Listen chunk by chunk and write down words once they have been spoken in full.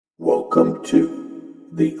Welcome to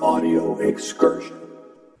the Audio Excursion.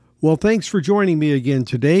 Well, thanks for joining me again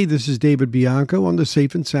today. This is David Bianco on the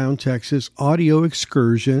Safe and Sound Texas Audio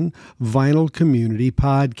Excursion Vinyl Community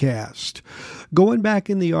Podcast. Going back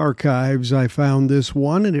in the archives, I found this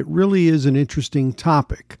one, and it really is an interesting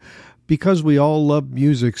topic. Because we all love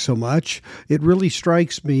music so much, it really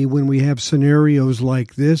strikes me when we have scenarios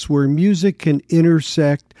like this where music can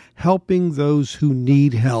intersect helping those who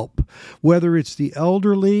need help. Whether it's the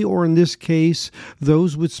elderly or, in this case,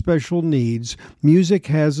 those with special needs, music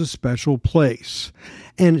has a special place.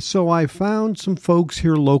 And so I found some folks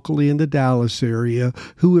here locally in the Dallas area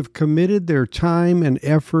who have committed their time and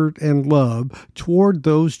effort and love toward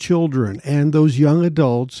those children and those young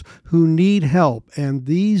adults who need help. And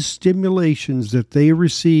these stimulations that they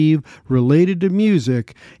receive related to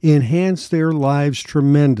music enhance their lives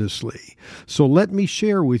tremendously. So let me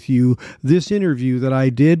share with you this interview that I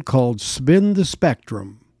did called Spin the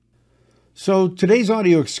Spectrum. So today's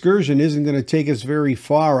audio excursion isn't going to take us very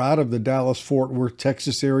far out of the Dallas-Fort Worth,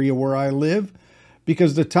 Texas area where I live,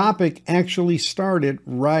 because the topic actually started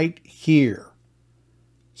right here.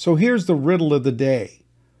 So here's the riddle of the day.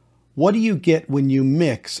 What do you get when you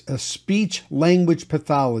mix a speech-language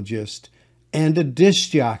pathologist and a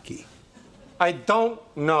disc jockey? I don't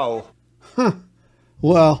know.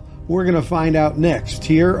 Well, we're going to find out next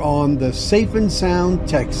here on the Safe and Sound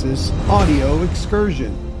Texas Audio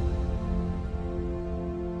Excursion.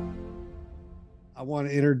 I want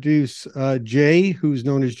to introduce Jay, who's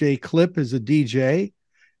known as Jay Clip, as a DJ,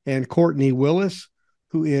 and Courtney Willis,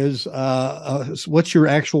 who is, what's your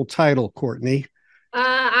actual title, Courtney?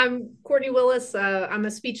 I'm Courtney Willis. I'm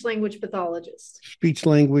a speech-language pathologist.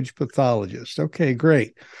 Speech-language pathologist. Okay,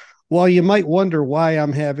 great. Well, you might wonder why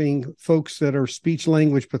I'm having folks that are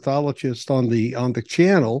speech-language pathologists on the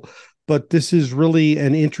channel, but this is really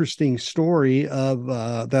an interesting story of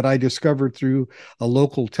that I discovered through a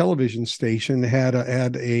local television station. Had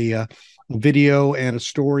a video and a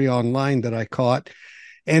story online that I caught,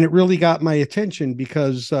 and it really got my attention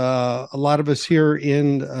because a lot of us here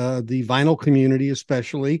in the vinyl community,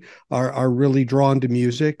 especially, are really drawn to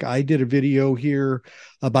music. I did a video here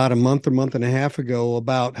about a month and a half ago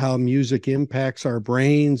about how music impacts our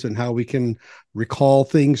brains and how we can recall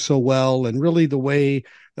things so well, and really the way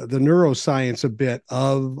the neuroscience a bit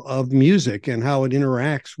of music and how it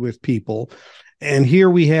interacts with people. And here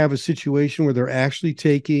we have a situation where they're actually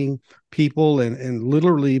taking people and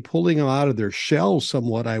literally pulling them out of their shells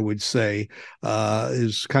somewhat, I would say,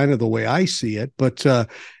 is kind of the way I see it. But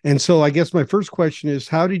and so I guess my first question is,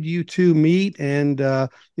 how did you two meet, and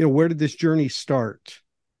where did this journey start?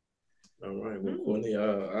 All right, well, Courtney,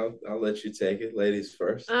 I'll let you take it, ladies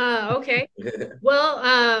first. Okay. Well,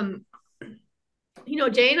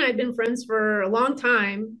 Jay and I had been friends for a long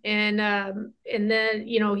time, and then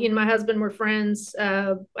he and my husband were friends.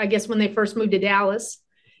 I guess when they first moved to Dallas,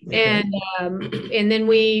 okay. And then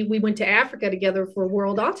we went to Africa together for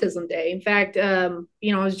World Autism Day. In fact, I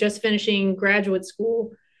was just finishing graduate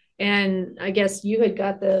school, and I guess you had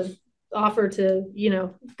got the offer to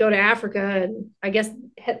go to Africa, and I guess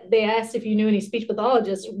they asked if you knew any speech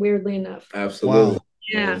pathologists. Weirdly enough, absolutely. Wow.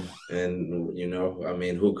 Yeah.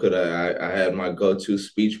 And who could I had my go-to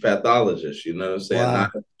speech pathologist, you know what I'm saying? Wow.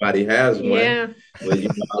 Not everybody has one. Yeah. But I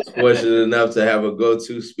was fortunate enough to have a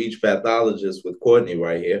go-to speech pathologist with Courtney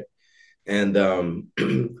right here. And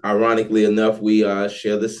ironically enough, we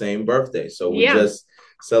share the same birthday. So we just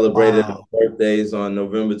celebrated our birthdays on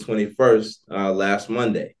November 21st, last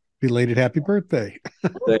Monday. Belated happy birthday.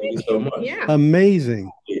 Thank you so much. Yeah.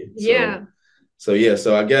 Amazing. So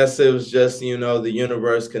I guess it was just, the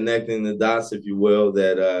universe connecting the dots, if you will,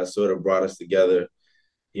 that sort of brought us together,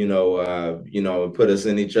 and put us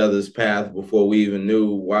in each other's path before we even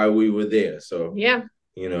knew why we were there. So, here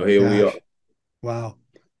we are. Wow.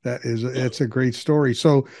 It's a great story.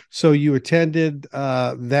 So you attended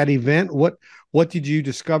that event. What did you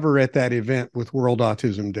discover at that event with World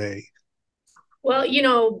Autism Day? Well,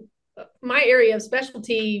 my area of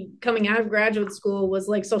specialty coming out of graduate school was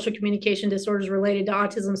like social communication disorders related to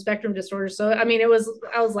autism spectrum disorder. So, I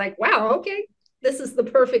was like, wow, okay, this is the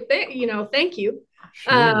perfect thing, thank you.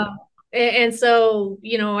 Sure. And so,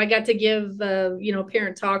 I got to give,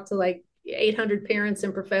 parent talk to like 800 parents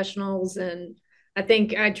and professionals. And I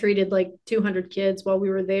think I treated like 200 kids while we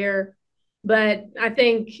were there. But I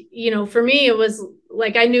think, for me, it was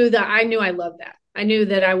like, I knew I loved that. I knew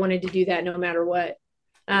that I wanted to do that no matter what.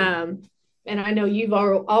 And I know you've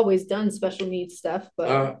always done special needs stuff,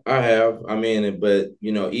 but I have. But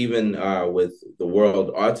even with the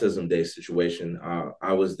World Autism Day situation,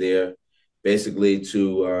 I was there basically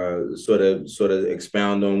to sort of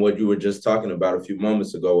expound on what you were just talking about a few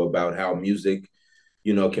moments ago about how music,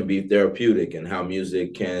 can be therapeutic and how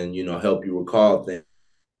music can, help you recall things,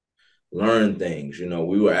 learn things.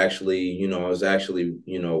 We were actually, I was actually,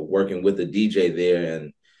 working with a DJ there,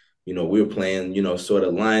 and we were playing, sort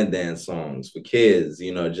of line dance songs for kids,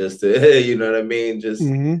 just to, you know what I mean? Just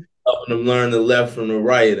helping them learn the left from the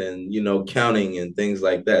right and, counting and things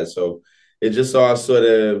like that. So it just all sort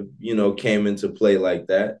of, came into play like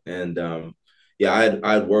that. And yeah,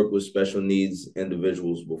 I'd worked with special needs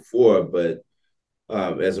individuals before, but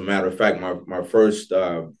as a matter of fact, my first,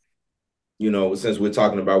 since we're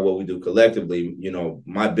talking about what we do collectively,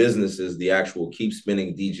 my business is the actual Keep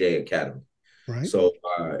Spinning DJ Academy. Right. So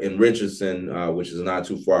in Richardson, which is not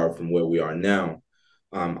too far from where we are now,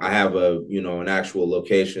 I have an actual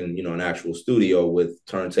location, an actual studio with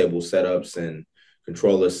turntable setups and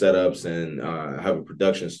controller setups, and I have a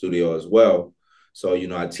production studio as well. So,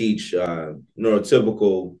 I teach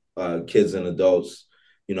neurotypical kids and adults.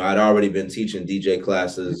 I'd already been teaching DJ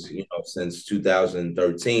classes, since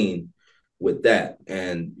 2013 with that.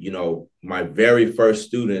 And, my very first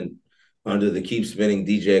student under the Keep Spinning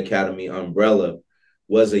DJ Academy umbrella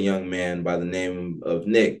was a young man by the name of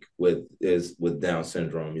Nick with Down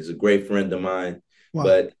syndrome. He's a great friend of mine, wow.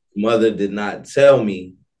 But mother did not tell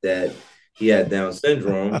me that he had Down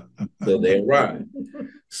syndrome until they arrived.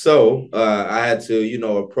 So I had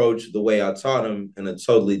to, approach the way I taught him in a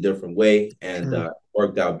totally different way, and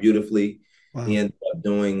worked out beautifully. Wow. He ended up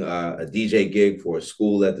doing a DJ gig for a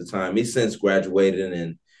school at the time. He's since graduated,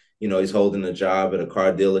 and he's holding a job at a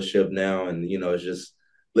car dealership now, and is just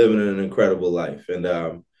living an incredible life. And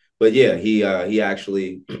but yeah, he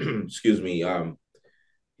actually excuse me, got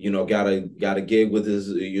a gig with his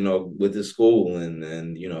with his school,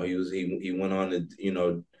 and he went on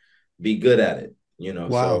to be good at it. Wow.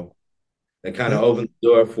 So that kind of opened the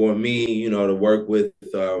door for me, to work with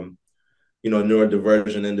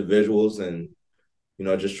neurodivergent individuals and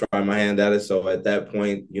just try my hand at it. So at that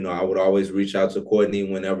point, I would always reach out to Courtney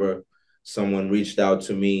whenever someone reached out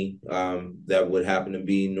to me that would happen to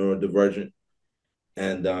be neurodivergent.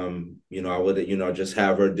 And, I would, just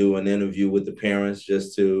have her do an interview with the parents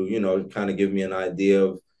just to, kind of give me an idea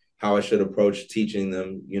of how I should approach teaching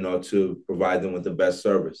them, to provide them with the best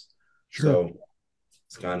service. Sure. So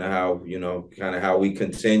it's kind of how we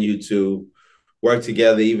continue to work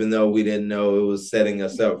together, even though we didn't know it was setting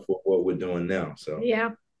us up for what we're doing now. So, yeah.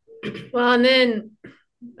 Well, and then,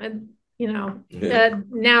 now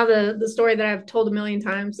the story that I've told a million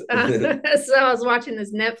times. So I was watching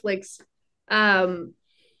this Netflix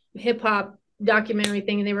hip hop documentary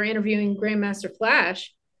thing, and they were interviewing Grandmaster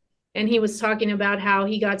Flash, and he was talking about how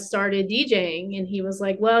he got started DJing, and he was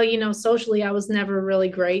like, well, socially, I was never really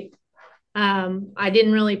great. I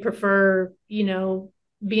didn't really prefer,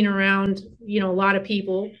 being around, a lot of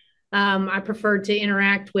people. I preferred to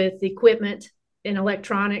interact with equipment and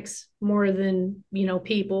electronics more than,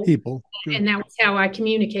 people. Sure. And that was how I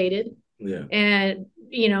communicated. Yeah. And,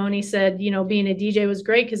 and he said, being a DJ was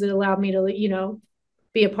great because it allowed me to,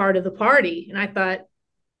 be a part of the party. And I thought,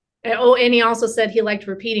 and he also said he liked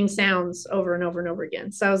repeating sounds over and over and over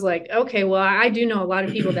again. So I was like, okay, well, I do know a lot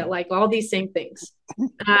of people that like all these same things.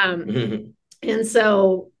 And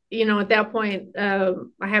so, at that point, I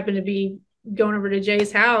happened to be going over to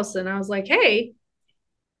Jay's house, and I was like, hey,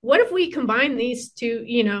 what if we combine these two,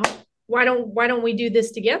 why don't we do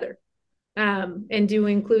this together and do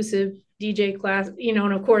inclusive DJ class,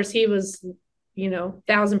 and of course he was,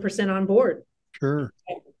 1,000% on board. Sure.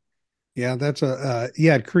 Yeah, that's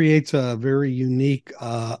it creates a very unique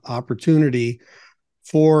opportunity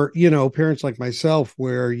for, parents like myself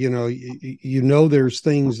where, there's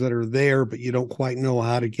things that are there, but you don't quite know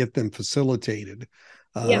how to get them facilitated.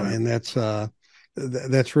 And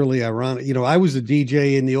that's really ironic. I was a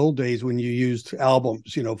DJ in the old days when you used albums,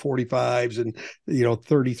 45s and,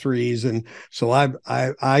 33s. And so I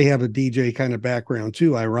have a DJ kind of background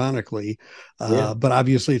too, ironically. But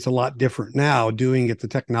obviously it's a lot different now doing it, the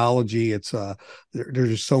technology, it's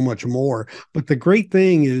there's so much more. But the great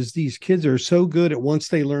thing is these kids are so good at once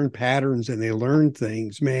they learn patterns and they learn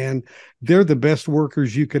things, man, they're the best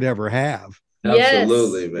workers you could ever have.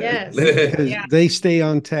 Absolutely, man. Yes. They stay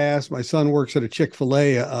on task. My son works at a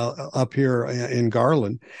Chick-fil-A up here in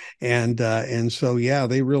Garland, and so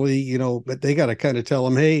they really, but they got to kind of tell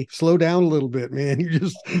them, hey, slow down a little bit, man.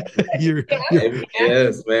 You're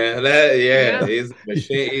yes, man. He's a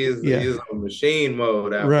machine. He's on machine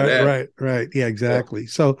mode. Right. Yeah, exactly.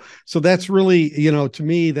 So that's really, to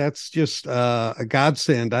me, that's just a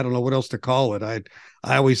godsend. I don't know what else to call it.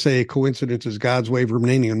 I always say coincidence is God's way of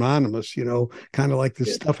remaining anonymous, kind of like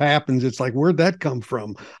this stuff happens. It's like, where'd that come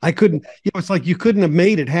from? I couldn't, it's like you couldn't have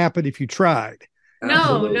made it happen if you tried.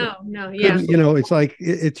 No. Yeah. It's like,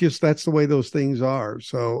 it's just, that's the way those things are.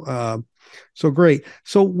 So great.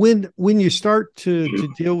 So when you start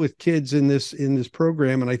to deal with kids in this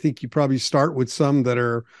program, and I think you probably start with some that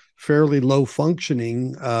are fairly low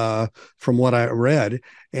functioning, from what I read.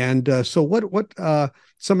 And so what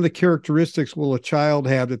some of the characteristics will a child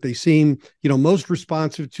have that they seem, most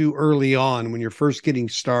responsive to early on when you're first getting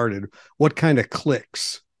started? What kind of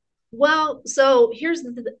clicks? Well, so here's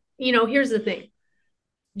the thing.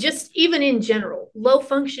 Just even in general, low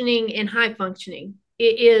functioning and high functioning,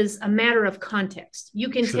 it is a matter of context. You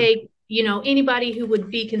can take, anybody who would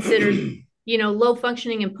be considered, low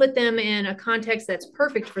functioning and put them in a context that's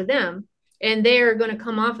perfect for them, and they're going to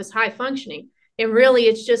come off as high functioning. And really,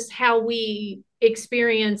 it's just how we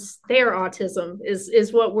experience their autism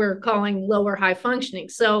is what we're calling lower high functioning.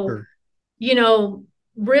 So,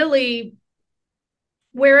 really,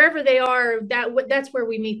 wherever they are, that's where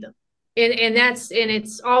we meet them. And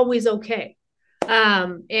it's always okay.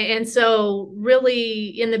 And so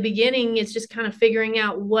really in the beginning, it's just kind of figuring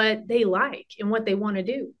out what they like and what they want to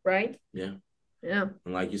do. Right. Yeah. Yeah.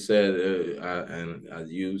 And like you said,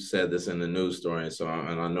 you said this in the news story.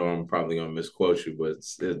 And I know I'm probably going to misquote you,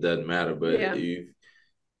 but it doesn't matter. But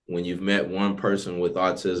when you've met one person with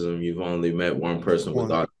autism, you've only met one person with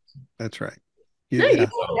autism. That's right. Okay.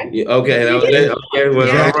 Well,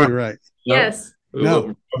 exactly right. Yes.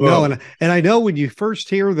 No, and I know when you first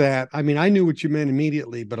hear that, I mean, I knew what you meant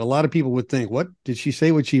immediately, but a lot of people would think, what did she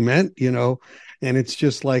say what she meant? And it's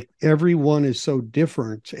just like everyone is so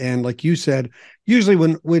different. And like you said, usually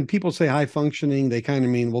when people say high functioning, they kind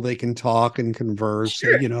of mean, well, they can talk and converse,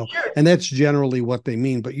 and that's generally what they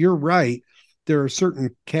mean. But you're right. There are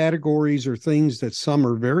certain categories or things that some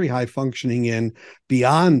are very high functioning in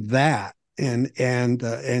beyond that.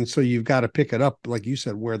 And so you've got to pick it up, like you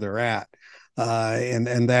said, where they're at.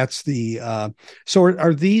 And that's the so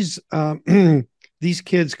are these these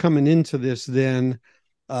kids coming into this then?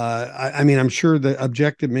 I mean, I'm sure the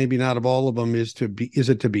objective, maybe not of all of them, is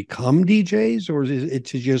it to become DJs, or is it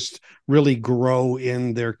to just really grow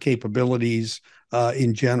in their capabilities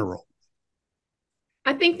in general?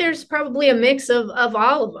 I think there's probably a mix of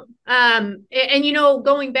all of them. And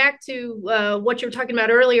going back to what you were talking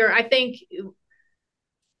about earlier, I think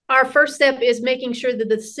our first step is making sure that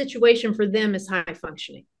the situation for them is high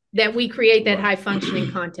functioning, that we create that high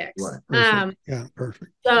functioning context. Right. Perfect.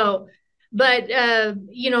 Perfect. So, but,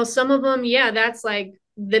 some of them, that's like,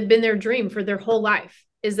 they've been their dream for their whole life,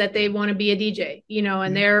 is that they want to be a DJ,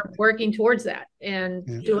 and they're working towards that and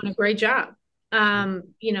doing a great job. Some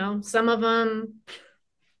of them,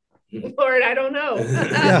 Lord, I don't know.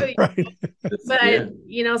 But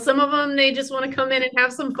some of them, they just want to come in and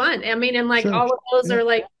have some fun. I mean, and like all of those are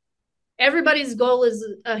like, everybody's goal is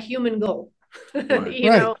a human goal.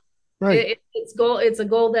 Right. It's a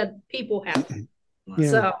goal that people have.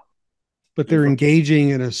 So, but they're engaging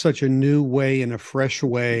in such a new way, in a fresh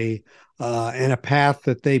way, and a path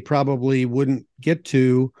that they probably wouldn't get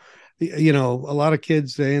to. A lot of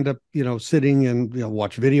kids, they end up, sitting and,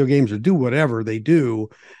 watch video games or do whatever they do.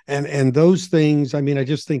 And those things, I mean, I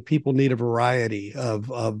just think people need a variety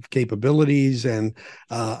of capabilities. And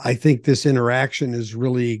I think this interaction is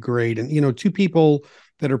really great. And, two people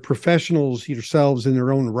that are professionals yourselves in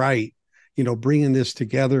their own right, bringing this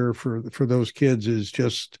together for those kids is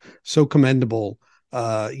just so commendable.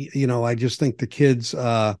 I just think the kids,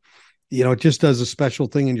 it just does a special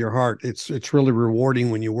thing in your heart. It's really rewarding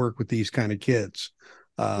when you work with these kind of kids.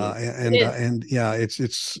 It's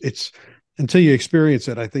until you experience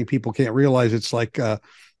it, I think people can't realize. It's like,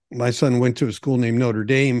 my son went to a school named Notre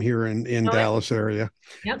Dame here in Dallas area.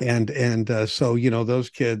 Yep. And so, those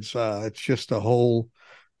kids, it's just a whole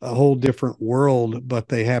different world, but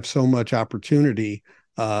they have so much opportunity,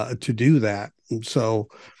 to do that. And so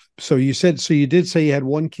you did say you had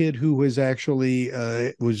one kid who was actually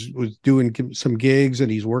was doing some gigs,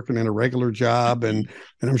 and he's working in a regular job, and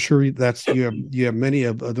I'm sure you have many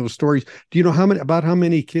of those stories. Do you know how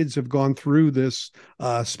many kids have gone through this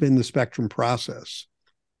Spin the Spectrum process?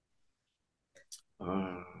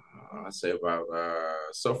 I'd say about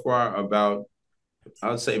so far I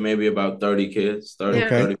would say maybe about 30 kids. 30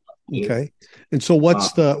 kids. Okay. And so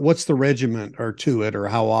what's the regiment or to it, or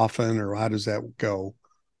how often, or how does that go?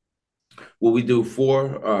 Well, we do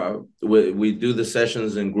we do the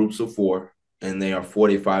sessions in groups of 4, and they are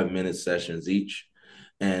 45-minute sessions each.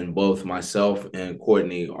 And both myself and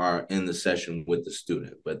Courtney are in the session with the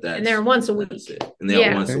student, and they're once a week. And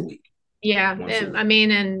they're once a week. Yeah. And, I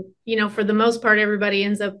mean, and, for the most part, everybody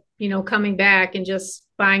ends up, coming back and just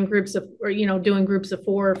buying groups of, or, doing groups of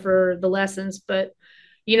 4 for the lessons. But,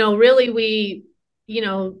 really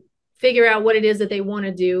figure out what it is that they want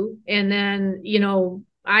to do. And then,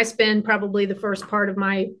 I spend probably the first part of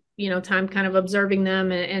my, time kind of observing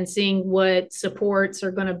them and seeing what supports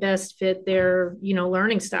are going to best fit their,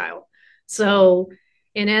 learning style. So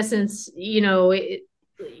in essence,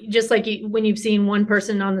 just like when you've seen one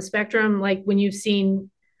person on the spectrum, like when you've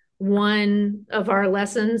seen one of our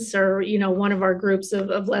lessons or, one of our groups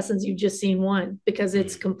of lessons, you've just seen one, because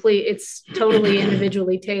it's totally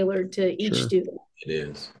individually tailored to each student. It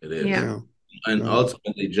is. Yeah. And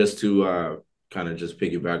ultimately, just to kind of just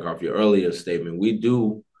piggyback off your earlier statement, we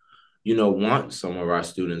do, want some of our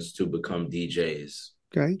students to become DJs.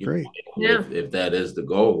 Okay, great. If that is the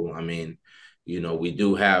goal. I mean, we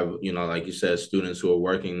do have, like you said, students who are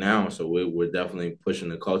working now. So we're definitely pushing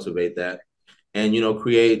to cultivate that and,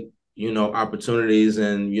 create, opportunities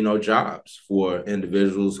and, jobs for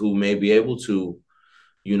individuals who may be able to,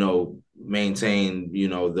 maintain,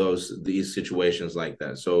 these situations like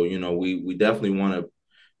that. So, we definitely want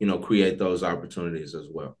to, create those opportunities as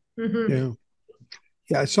well. Mm-hmm. Yeah.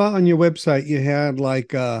 Yeah. I saw on your website, you had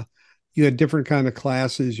you had different kind of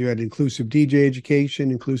classes. You had inclusive DJ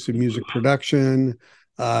education, inclusive music production,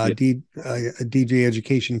 DJ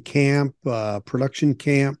education camp, production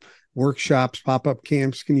camp, workshops, pop-up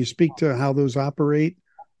camps. Can you speak to how those operate?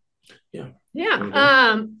 Yeah.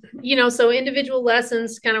 Mm-hmm. So individual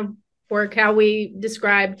lessons kind of work how we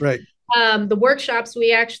described. Right. The workshops,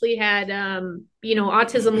 we actually had,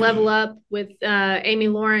 Autism Level Up with Amy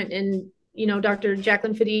Laurent and, Dr.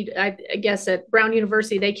 Jacqueline Fadid, I guess at Brown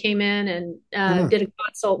University. They came in and did a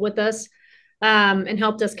consult with us and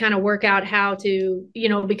helped us kind of work out how to,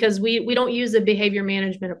 because we don't use a behavior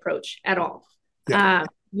management approach at all. Yeah.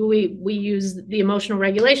 We use the emotional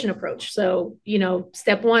regulation approach. So,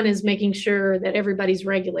 step 1 is making sure that everybody's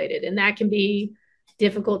regulated, and that can be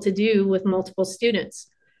difficult to do with multiple students.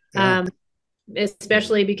 Yeah.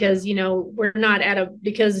 Especially because, we're not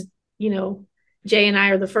because, Jay and I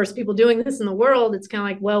are the first people doing this in the world. It's kind of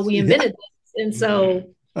like, well, we invented this. And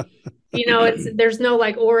so, there's no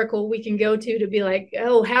like oracle we can go to be like,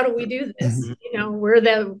 oh, how do we do this?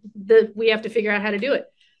 We're we have to figure out how to do it.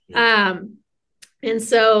 And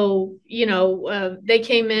so, they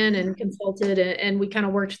came in and consulted and we kind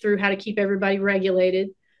of worked through how to keep everybody regulated.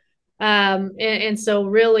 And so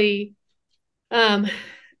really,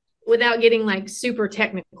 without getting like super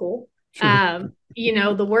technical, Sure.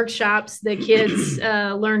 The workshops, the kids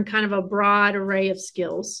learn kind of a broad array of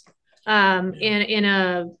skills in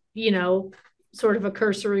a, sort of a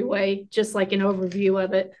cursory way, just like an overview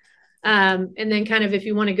of it. And then kind of if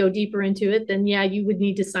you want to go deeper into it, then yeah, you would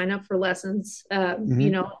need to sign up for lessons,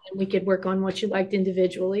 Mm-hmm. and we could work on what you liked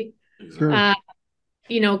individually. Sure.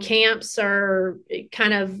 Camps are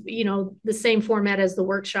kind of, the same format as the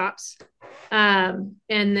workshops. And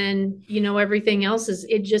then, everything else is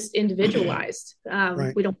just individualized.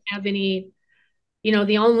 Right. We don't have any,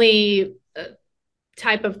 the only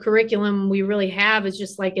type of curriculum we really have is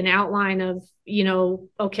just like an outline of,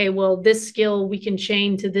 okay, well, this skill we can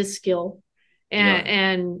chain to this skill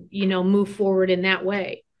and move forward in that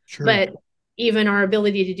way. Sure. But even our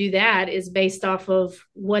ability to do that is based off of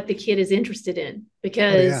what the kid is interested in,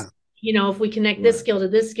 because, if we connect this skill to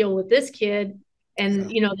this skill with this kid, and,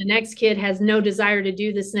 the next kid has no desire to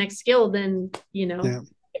do this next skill, then,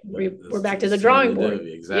 we're back to the drawing board.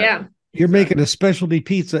 Exactly. Yeah. You're making a specialty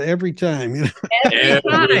pizza every time.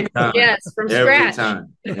 Every time. Yes, from scratch.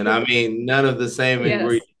 Time. And I mean, none of the same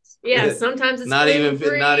ingredients. Yeah, sometimes it's not even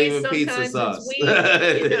sometimes pizza sauce. Wheat,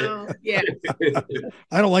 yeah.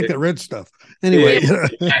 I don't like that red stuff. Anyway,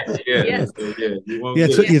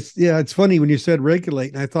 it's funny when you said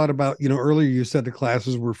regulate, and I thought about, earlier you said the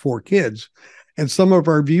classes were 4 kids. And some of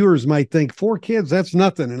our viewers might think 4 kids, that's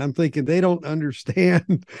nothing. And I'm thinking they don't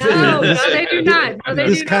understand no, they do not. No, they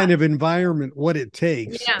this do kind not. of environment, what it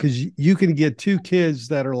takes. Because you can get 2 kids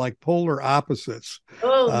that are like polar opposites.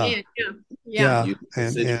 Oh, man. Yeah.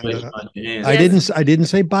 And I didn't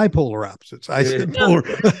say bipolar opposites. I said polar.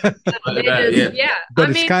 But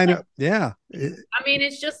it's kind of, I mean,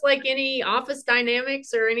 it's just like any office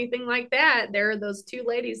dynamics or anything like that. There are those 2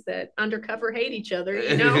 ladies that undercover hate each other,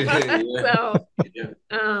 So,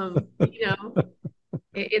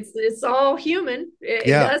 it's all human. It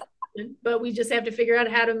does happen, but we just have to figure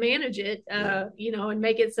out how to manage it, and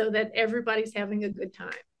make it so that everybody's having a good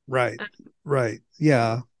time. Right.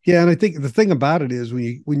 Yeah. And I think the thing about it is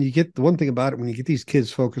when you get these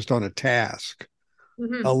kids focused on a task,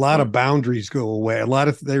 a lot of boundaries go away. A lot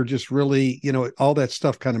of they're just really, all that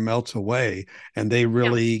stuff kind of melts away, and they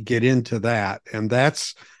really get into that. And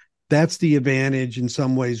that's the advantage in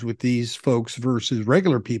some ways with these folks versus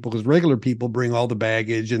regular people, because regular people bring all the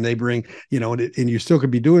baggage and they bring, and you still could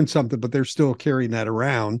be doing something, but they're still carrying that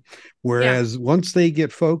around. Whereas once they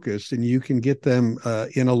get focused and you can get them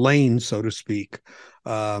in a lane, so to speak,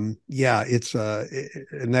 it's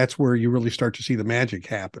and that's where you really start to see the magic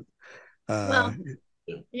happen. I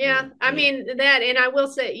mean that, and I will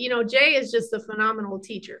say, Jay is just a phenomenal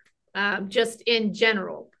teacher, just in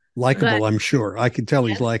general. Likable, I'm sure. I can tell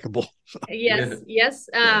he's likable. So. Yes.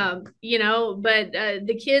 But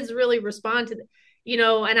the kids really respond to,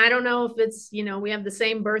 and I don't know if it's, we have the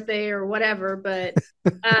same birthday or whatever, but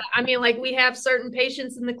I mean, like we have certain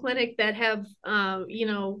patients in the clinic that have,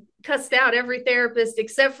 cussed out every therapist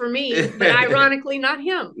except for me, but ironically not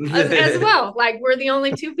him as well. Like we're the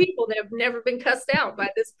only two people that have never been cussed out by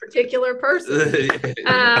this particular person.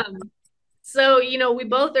 So, we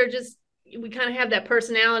both are just, we kind of have that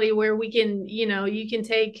personality where we can, you can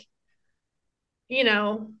take,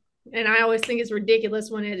 and I always think it's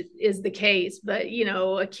ridiculous when it is the case, but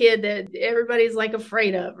a kid that everybody's like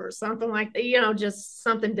afraid of or something like that, just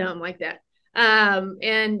something dumb like that.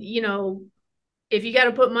 And if you got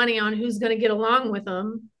to put money on who's going to get along with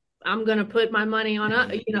them, I'm going to put my money on,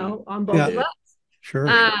 on both of us. Sure.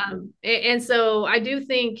 And so I do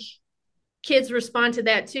think kids respond to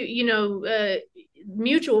that too.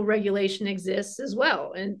 Mutual regulation exists as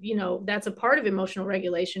well. And, that's a part of emotional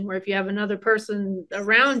regulation, where if you have another person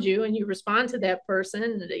around you and you respond to that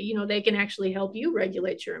person, they can actually help you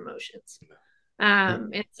regulate your emotions.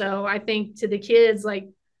 And so I think to the kids, like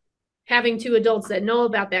having two adults that know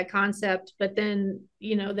about that concept, but then,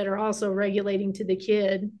 that are also regulating to the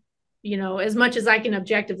kid, as much as I can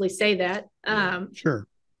objectively say that, sure.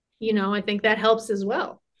 I think that helps as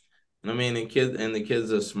well. I mean, the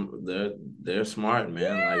kids are they're smart,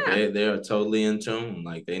 man. Like they are totally in tune.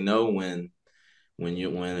 Like they know when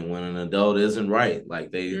an adult isn't right.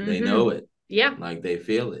 Like they know it. Yeah. Like they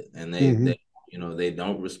feel it, and they they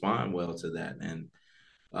don't respond well to that. And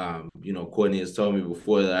Courtney has told me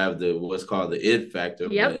before that I have what's called the it factor.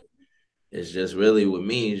 Yep. But it's just really with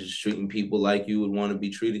me, just treating people like you would want to be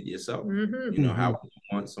treated yourself. How would you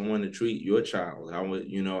want someone to treat your child? How would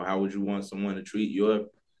you want someone to treat your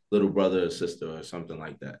little brother or sister or something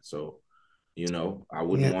like that? So, I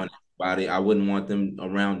wouldn't want anybody. I wouldn't want them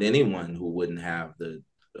around anyone who wouldn't have the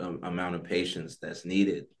amount of patience that's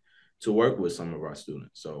needed to work with some of our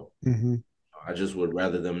students. So I just would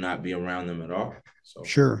rather them not be around them at all. So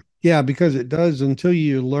sure. Yeah, because it does, until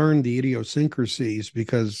you learn the idiosyncrasies,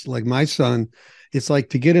 because like my son, it's like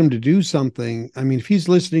to get him to do something. I mean, if he's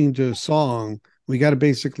listening to a song, we got to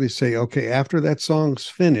basically say, okay, after that song's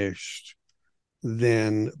finished,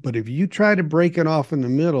 but if you try to break it off in the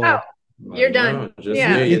middle, you're done.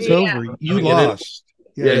 It's over. You lost.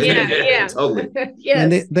 Yeah, totally. Yes.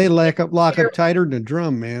 And they lock up tighter than a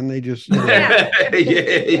drum, man. They just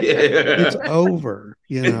it's over,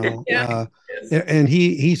 and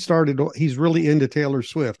he's really into Taylor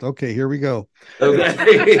Swift. Okay, here we go.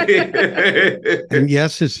 Okay. And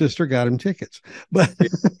yes, his sister got him tickets, but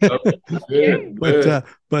so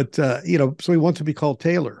he wants to be called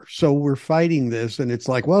Taylor. So we're fighting this, and it's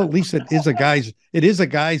like, well, at least it is a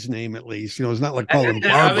guy's name, at least. It's not like calling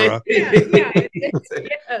Barbara.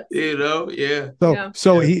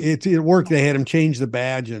 So it worked. They had him change the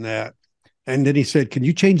badge and that. And then he said, "Can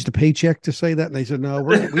you change the paycheck to say that?" And they said, "No, oh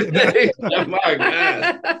my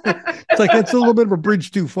God!" It's like that's a little bit of a bridge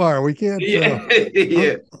too far. We can't.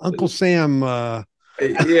 Uncle Sam.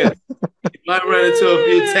 You might run into a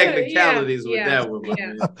few technicalities with that one,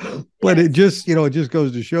 but it just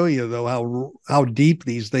goes to show you though how deep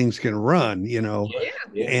these things can run.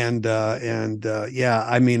 And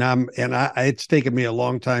I mean, it's taken me a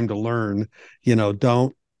long time to learn.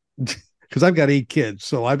 Don't. Because I've got 8 kids,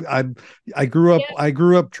 so I grew up a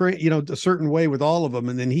certain way with all of them,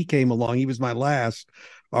 and then he came along. He was our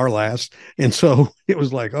last, and so it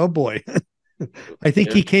was like, oh boy, I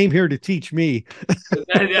think he came here to teach me. Most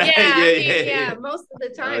of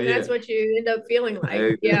the time, that's what you end up feeling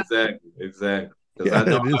like. Exactly. Because I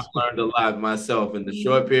know I've learned a lot myself in the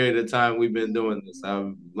short period of time we've been doing this.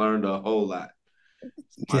 I've learned a whole lot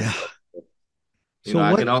myself.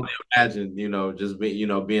 I can only imagine, just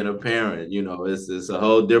being a parent, it's a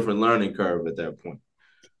whole different learning curve at that point.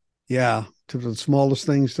 Yeah. To the smallest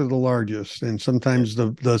things to the largest. And sometimes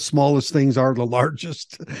the smallest things are the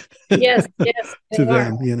largest. Yes. To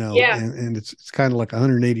them, and it's kind of like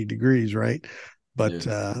 180 degrees. Right. But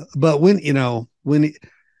when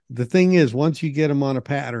the thing is, once you get them on a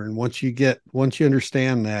pattern, once you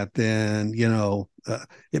understand that, then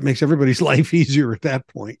it makes everybody's life easier at that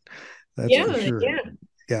point. That's for sure.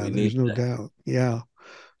 Yeah, there's no doubt. Yeah.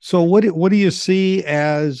 So what do you see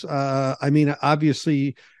as I mean,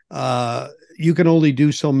 obviously you can only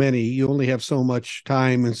do so many. You only have so much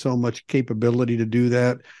time and so much capability to do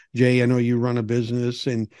that. Jay, I know you run a business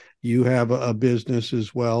and you have a business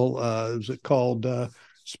as well. Is it called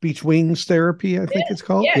Speech Wings Therapy? I think it's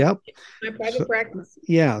called. Yeah. Yep. My private practice.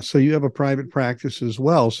 Yeah. So you have a private practice as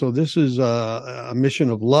well. So this is a mission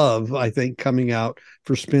of love, I think, coming out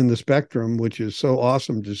for Spin the Spectrum, which is so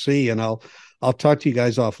awesome to see. And I'll talk to you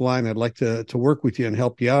guys offline. I'd like to work with you and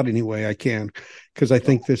help you out any way I can, because I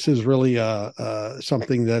think this is really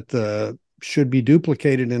something that should be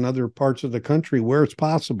duplicated in other parts of the country where it's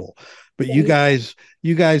possible. But you guys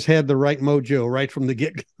had the right mojo right from the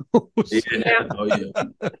get-go. Yeah. Oh yeah.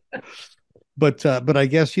 But I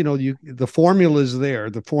guess the formula is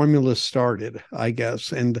there. The formula started, I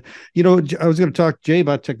guess. And I was going to talk to Jay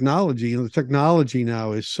about technology. The technology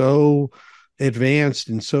now is so advanced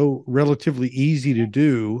and so relatively easy to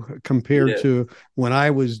do compared to when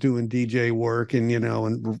I was doing DJ work and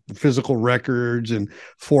and physical records and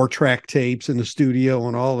 4-track tapes in the studio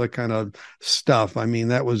and all that kind of stuff. I mean,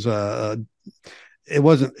 that was it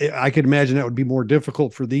wasn't, I could imagine that would be more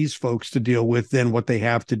difficult for these folks to deal with than what they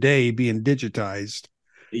have today being digitized.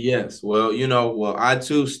 Yes. Well, I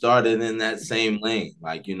too started in that same lane.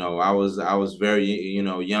 Like, I was very,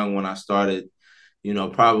 young when I started,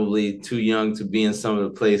 probably too young to be in some of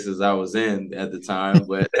the places I was in at the time.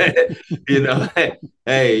 But,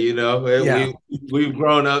 hey, we've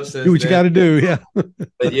grown up since do what you got to do. Yeah.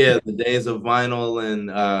 But yeah, the days of vinyl and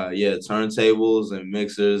turntables and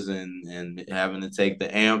mixers and having to take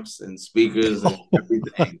the amps and speakers and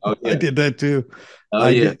everything. Oh yeah, I did that too. Oh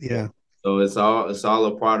yeah, yeah. So it's all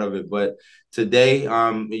a part of it. But today,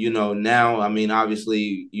 now, I mean,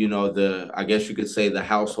 obviously, I guess you could say the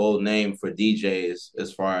household name for DJs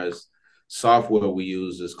as far as software we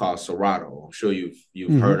use is called Serato. I'm sure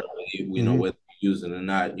you've heard of it. We know whether you use it or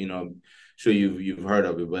not. Sure you've heard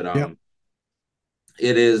of it, but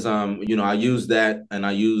it is, I use that, and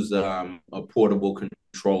I use a portable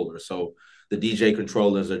controller. So the DJ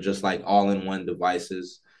controllers are just like all-in-one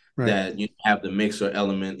devices that have the mixer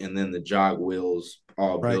element and then the jog wheels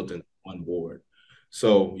all built into one board.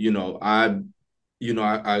 So, I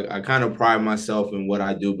kind of pride myself in what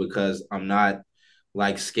I do because I'm not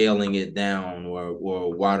like scaling it down or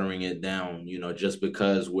watering it down, just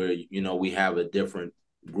because we have a different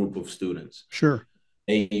group of students. Sure.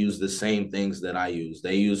 They use the same things that I use.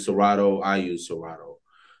 They use Serato, I use Serato.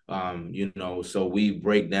 So we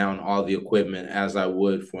break down all the equipment as I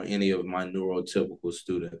would for any of my neurotypical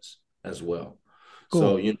students as well. Cool.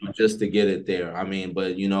 So, just to get it there. I mean,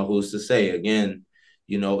 but, who's to say, again,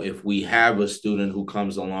 if we have a student who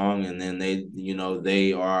comes along and then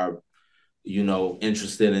they are,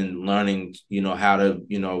 interested in learning, how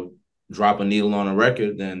to, drop a needle on a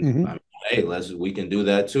record, then I mean, hey, we can do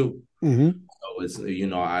that too. So it's,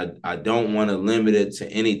 I don't want to limit it to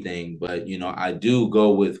anything, but, I do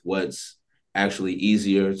go with what's actually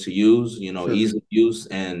easier to use, easy to use.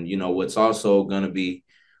 And, what's also going to be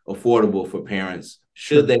affordable for parents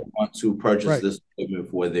should they want to purchase this equipment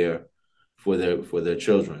for their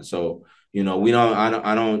children. So, I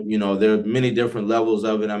don't, there are many different levels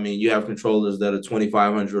of it. I mean, you have controllers that are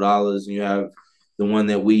 $2,500 and you have the one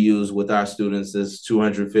that we use with our students is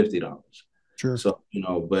 $250. Sure. So,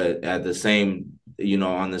 but at the same,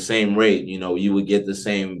 on the same rate, you would get the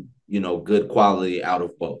same, good quality out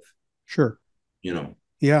of both. Sure.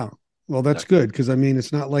 Yeah. Well, that's good because I mean,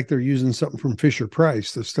 it's not like they're using something from Fisher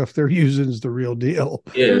Price. The stuff they're using is the real deal.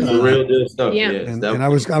 Yeah, it's the real deal stuff. Yeah. And I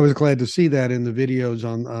was glad to see that in the videos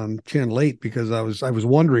on Channel 8 because I was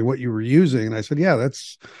wondering what you were using, and I said, yeah,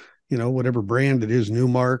 that's whatever brand it is,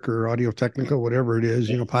 Newmark or Audio Technica, whatever it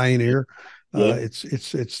is, Pioneer. It's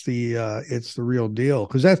the real deal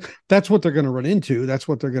because that's what they're going to run into. That's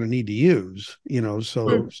what they're going to need to use.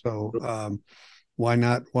 Why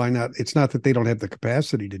not? It's not that they don't have the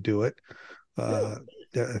capacity to do it. I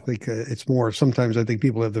think it's more, sometimes I think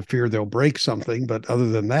people have the fear they'll break something, but other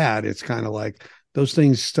than that, it's kind of like those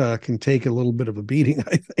things can take a little bit of a beating,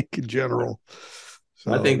 I think, in general.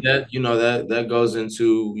 So I think that, that goes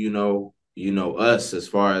into, us as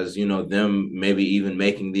far as, them maybe even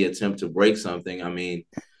making the attempt to break something. I mean,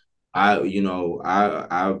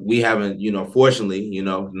 we haven't, fortunately,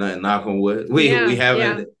 knock on wood, we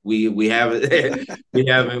haven't, we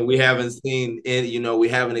haven't, we haven't seen it, we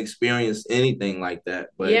haven't experienced anything like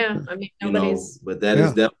that. But I mean, nobody's, but that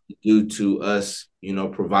is definitely due to us,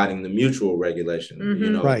 providing the mutual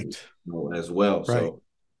regulation, right, as well. Right. So,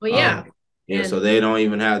 well, so they don't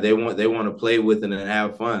even have, they want to play with it and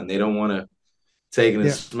have fun. They don't want to take it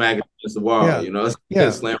and smack it against the wall, slam it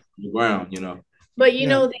on the ground, But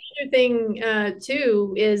the other thing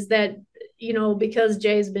too is that because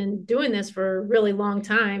Jay's been doing this for a really long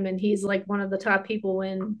time, and he's like one of the top people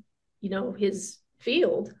in his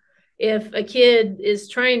field. If a kid is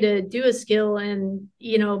trying to do a skill and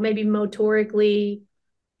maybe motorically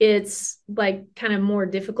it's like kind of more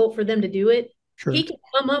difficult for them to do it, he can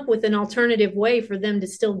come up with an alternative way for them to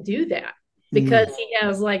still do that, because he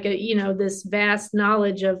has like this vast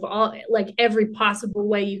knowledge of all, like every possible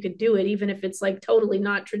way you could do it, even if it's like totally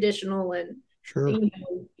not traditional. And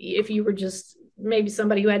if you were just maybe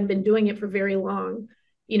somebody who hadn't been doing it for very long,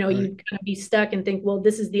 you'd kind of be stuck and think, well,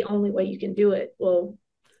 this is the only way you can do it. Well,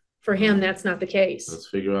 for him, that's not the case. Let's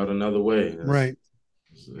figure out another way. Right.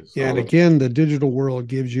 And again, the digital world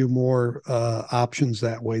gives you more options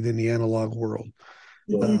that way than the analog world.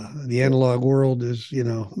 The analog world is,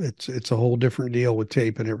 it's a whole different deal with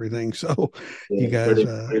tape and everything. So you guys,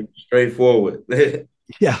 pretty straightforward. it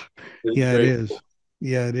is.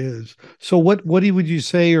 Yeah, it is. So what would you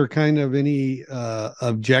say are kind of any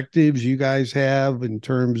objectives you guys have in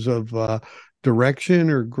terms of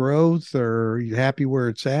direction or growth, or are you happy where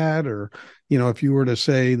it's at? Or, if you were to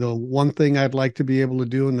say the one thing I'd like to be able to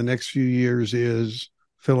do in the next few years is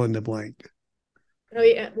fill in the blank. Oh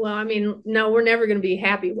yeah. Well, I mean, no, we're never going to be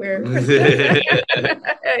happy where, that's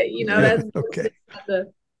okay.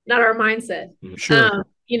 Not our mindset. Sure.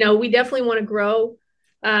 We definitely want to grow.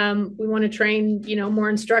 We want to train, more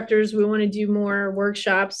instructors. We want to do more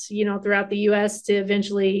workshops, throughout the U.S. to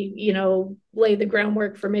eventually, lay the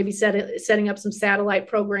groundwork for maybe setting up some satellite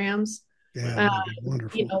programs. Yeah,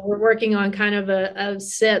 wonderful. We're working on kind of a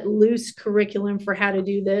set loose curriculum for how to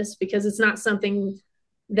do this, because it's not something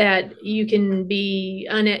that you can be,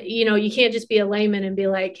 you can't just be a layman and be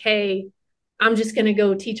like, hey, I'm just going to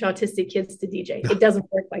go teach autistic kids to DJ. It doesn't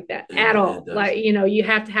work like that at all. Like, you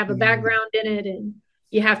have to have a background in it, and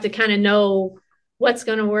you have to kind of know what's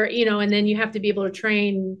going to work, and then you have to be able to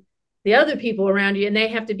train the other people around you, and they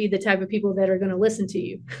have to be the type of people that are going to listen to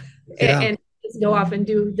you and just go off and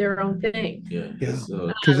do their own thing. Because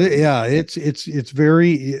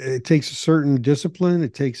it takes a certain discipline,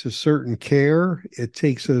 it takes a certain care, it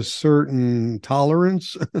takes a certain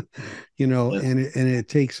tolerance, and it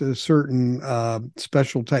takes a certain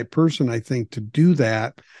special type person, I think, to do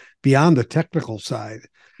that beyond the technical side.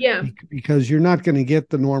 Yeah, because you're not going to get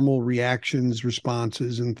the normal reactions,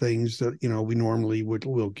 responses, and things that we normally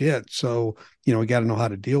will get. So we got to know how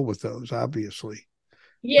to deal with those, obviously.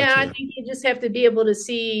 Yeah, I think you just have to be able to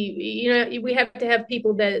see. We have to have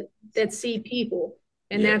people that see people,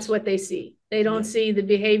 and that's what they see. They don't see the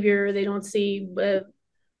behavior. They don't see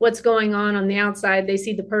what's going on the outside. They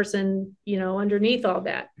see the person, underneath all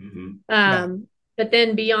that. But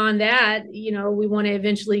then beyond that, we want to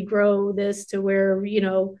eventually grow this to where, we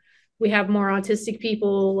have more autistic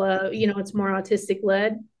people, it's more autistic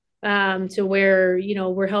led, to where,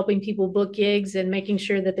 we're helping people book gigs and making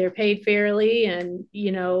sure that they're paid fairly and,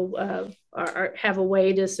 have a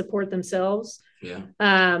way to support themselves. Yeah.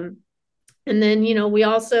 And then, we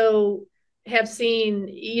also have seen,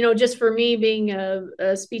 just for me being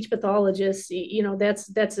a speech pathologist,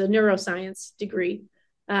 that's a neuroscience degree.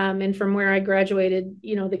 And from where I graduated,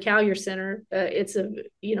 the Collier Center, it's a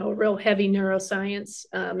real heavy neuroscience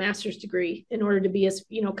master's degree in order to be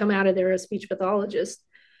come out of there as a speech pathologist.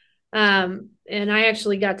 And I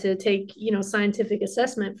actually got to take, scientific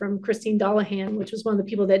assessment from Christine Dollahan, which was one of the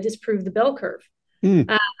people that disproved the bell curve. And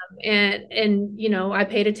I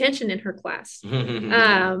paid attention in her class.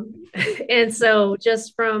 And so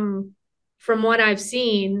just from what I've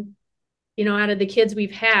seen, out of the kids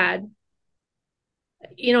we've had,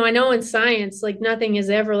 I know in science, like nothing is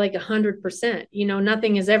ever like 100%,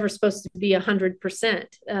 nothing is ever supposed to be 100%,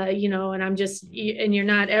 and and you're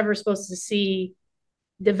not ever supposed to see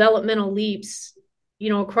developmental leaps,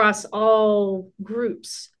 across all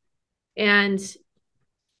groups. And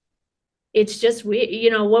it's just,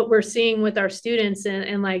 what we're seeing with our students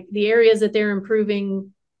and like the areas that they're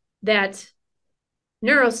improving, that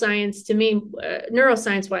neuroscience to me,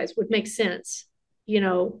 neuroscience wise would make sense,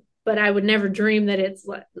 but I would never dream that it's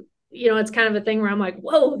like, it's kind of a thing where I'm like,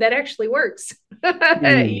 whoa, that actually works.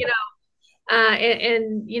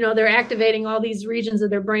 And they're activating all these regions of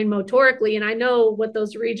their brain motorically, and I know what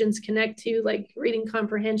those regions connect to, like reading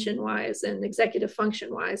comprehension wise and executive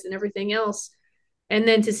function wise and everything else. And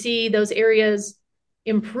then to see those areas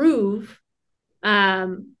improve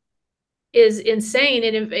is insane.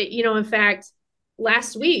 And in fact,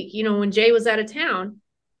 last week, when Jay was out of town,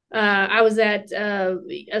 I was at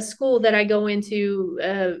a school that I go into,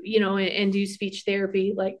 and do speech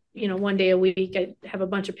therapy, like, one day a week. I have a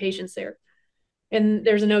bunch of patients there. And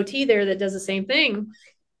there's an OT there that does the same thing.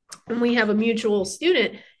 And we have a mutual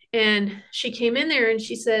student. And she came in there and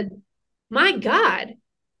she said, "My God,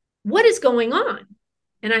 what is going on?"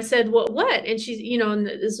 And I said, what? And she's, and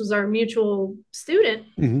this was our mutual student,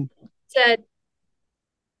 said,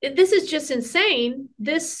 "This is just insane.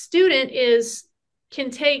 This student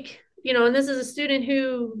can take, and this is a student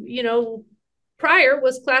who, prior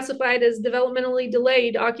was classified as developmentally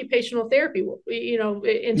delayed occupational therapy,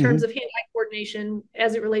 in terms of hand-eye coordination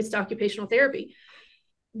as it relates to occupational therapy.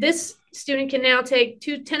 This student can now take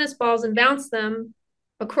 2 tennis balls and bounce them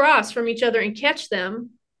across from each other and catch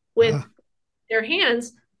them with their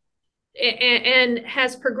hands, and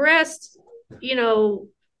has progressed,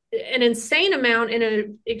 an insane amount in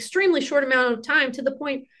an extremely short amount of time, to the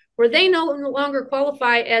point where they no longer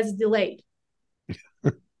qualify as delayed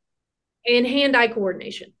in hand-eye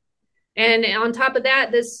coordination. And on top of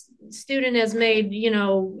that, this student has made,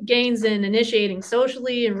 gains in initiating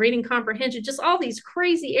socially and reading comprehension, just all these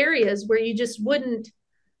crazy areas where you just wouldn't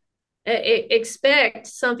expect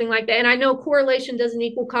something like that. And I know correlation doesn't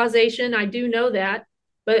equal causation. I do know that.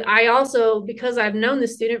 But I also, because I've known the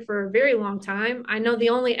student for a very long time, I know the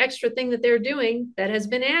only extra thing that they're doing that has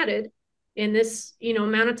been added in this,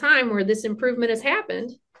 amount of time where this improvement has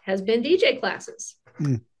happened, has been DJ classes.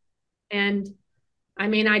 And I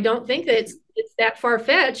mean, I don't think that it's that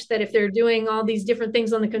far-fetched that if they're doing all these different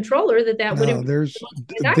things on the controller, that would improve.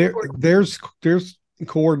 There's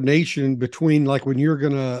coordination between, like, when you're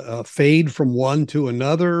gonna fade from one to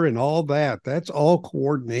another and all that. That's all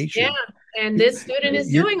coordination. Yeah, and this student is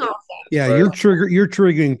doing all that. Yeah, right. You're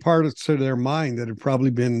triggering parts of their mind that have probably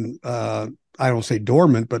been I don't say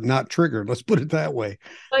dormant, but not triggered. Let's put it that way.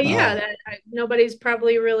 Well, yeah, nobody's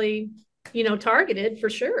probably really, targeted, for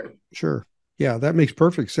sure. Sure. Yeah, that makes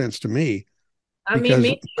perfect sense to me.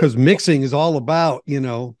 Because mixing is all about,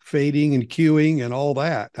 fading and cueing and all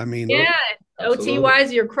that. I mean, yeah, OT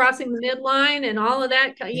wise, you're crossing the midline and all of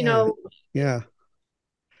that, Yeah.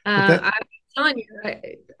 I'm telling you,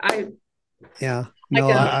 I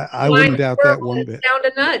wouldn't doubt that one bit. Down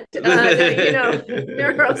to nut,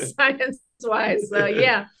 neuroscience wise. So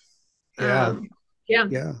yeah. That,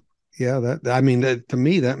 to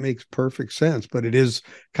me, that makes perfect sense. But it is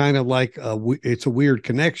kind of like it's a weird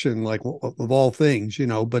connection, like, of all things,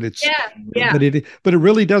 But it's but it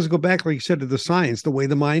really does go back, like you said, to the science, the way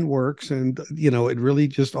the mind works, and it really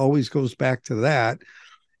just always goes back to that.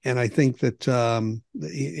 And I think that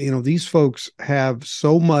these folks have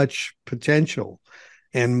so much potential,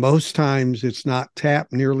 and most times it's not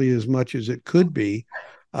tapped nearly as much as it could be.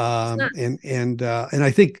 And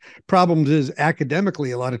I think problems is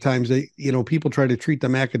academically, a lot of times people try to treat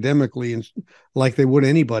them academically and like they would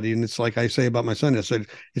anybody. And it's like I say about my son, I said,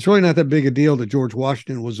 it's really not that big a deal that George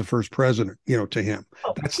Washington was the first president, to him.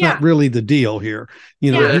 That's not really the deal here.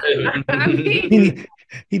 He needs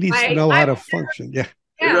to know how to function. Yeah.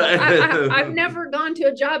 Yeah, I've never gone to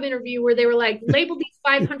a job interview where they were like, label these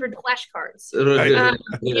 500 flashcards. Like, I've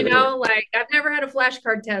never had a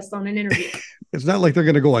flashcard test on an interview. It's not like they're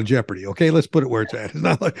going to go on Jeopardy. Okay, let's put it where it's at. It's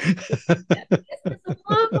not like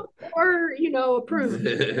or approved.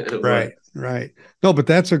 Right. No, but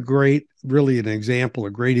that's a great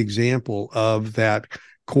example of that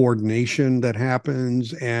coordination that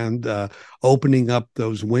happens, and opening up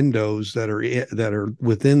those windows that are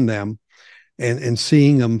within them. And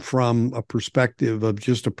seeing them from a perspective of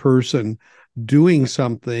just a person doing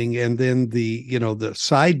something, and then the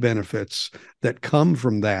side benefits that come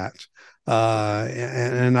from that.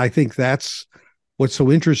 And I think that's what's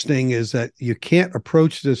so interesting, is that you can't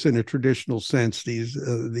approach this in a traditional sense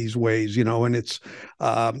these ways, and it's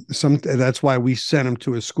that's why we sent him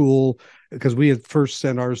to a school, because we had first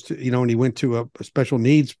sent ours to, and he went to a special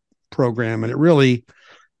needs program, and it really,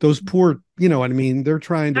 those poor, they're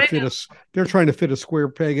trying to fit a square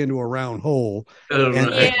peg into a round hole,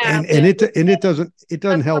 and it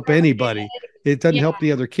doesn't help anybody. It doesn't help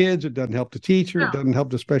the other kids. It doesn't help the teacher. It doesn't help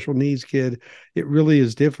the special needs kid. It really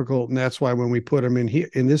is difficult, and that's why when we put them in here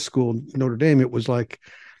in this school, Notre Dame, it was like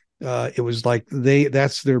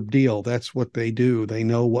that's their deal. That's what they do. They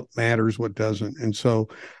know what matters, what doesn't, and so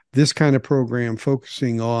this kind of program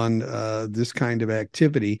focusing on this kind of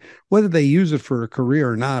activity, whether they use it for a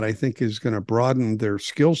career or not, I think is going to broaden their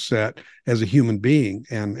skill set as a human being.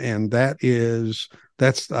 And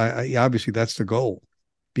that's obviously that's the goal,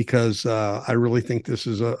 because I really think this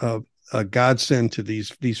is a godsend to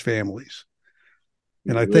these families.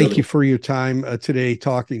 And I thank you for your time today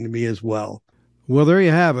talking to me as well. Well, there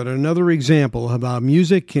you have it. Another example of how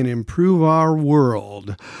music can improve our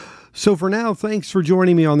world. So for now, thanks for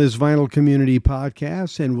joining me on this Vinyl Community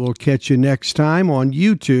Podcast, and we'll catch you next time on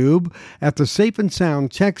YouTube at the Safe and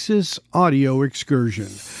Sound Texas Audio Excursion.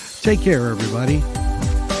 Take care, everybody.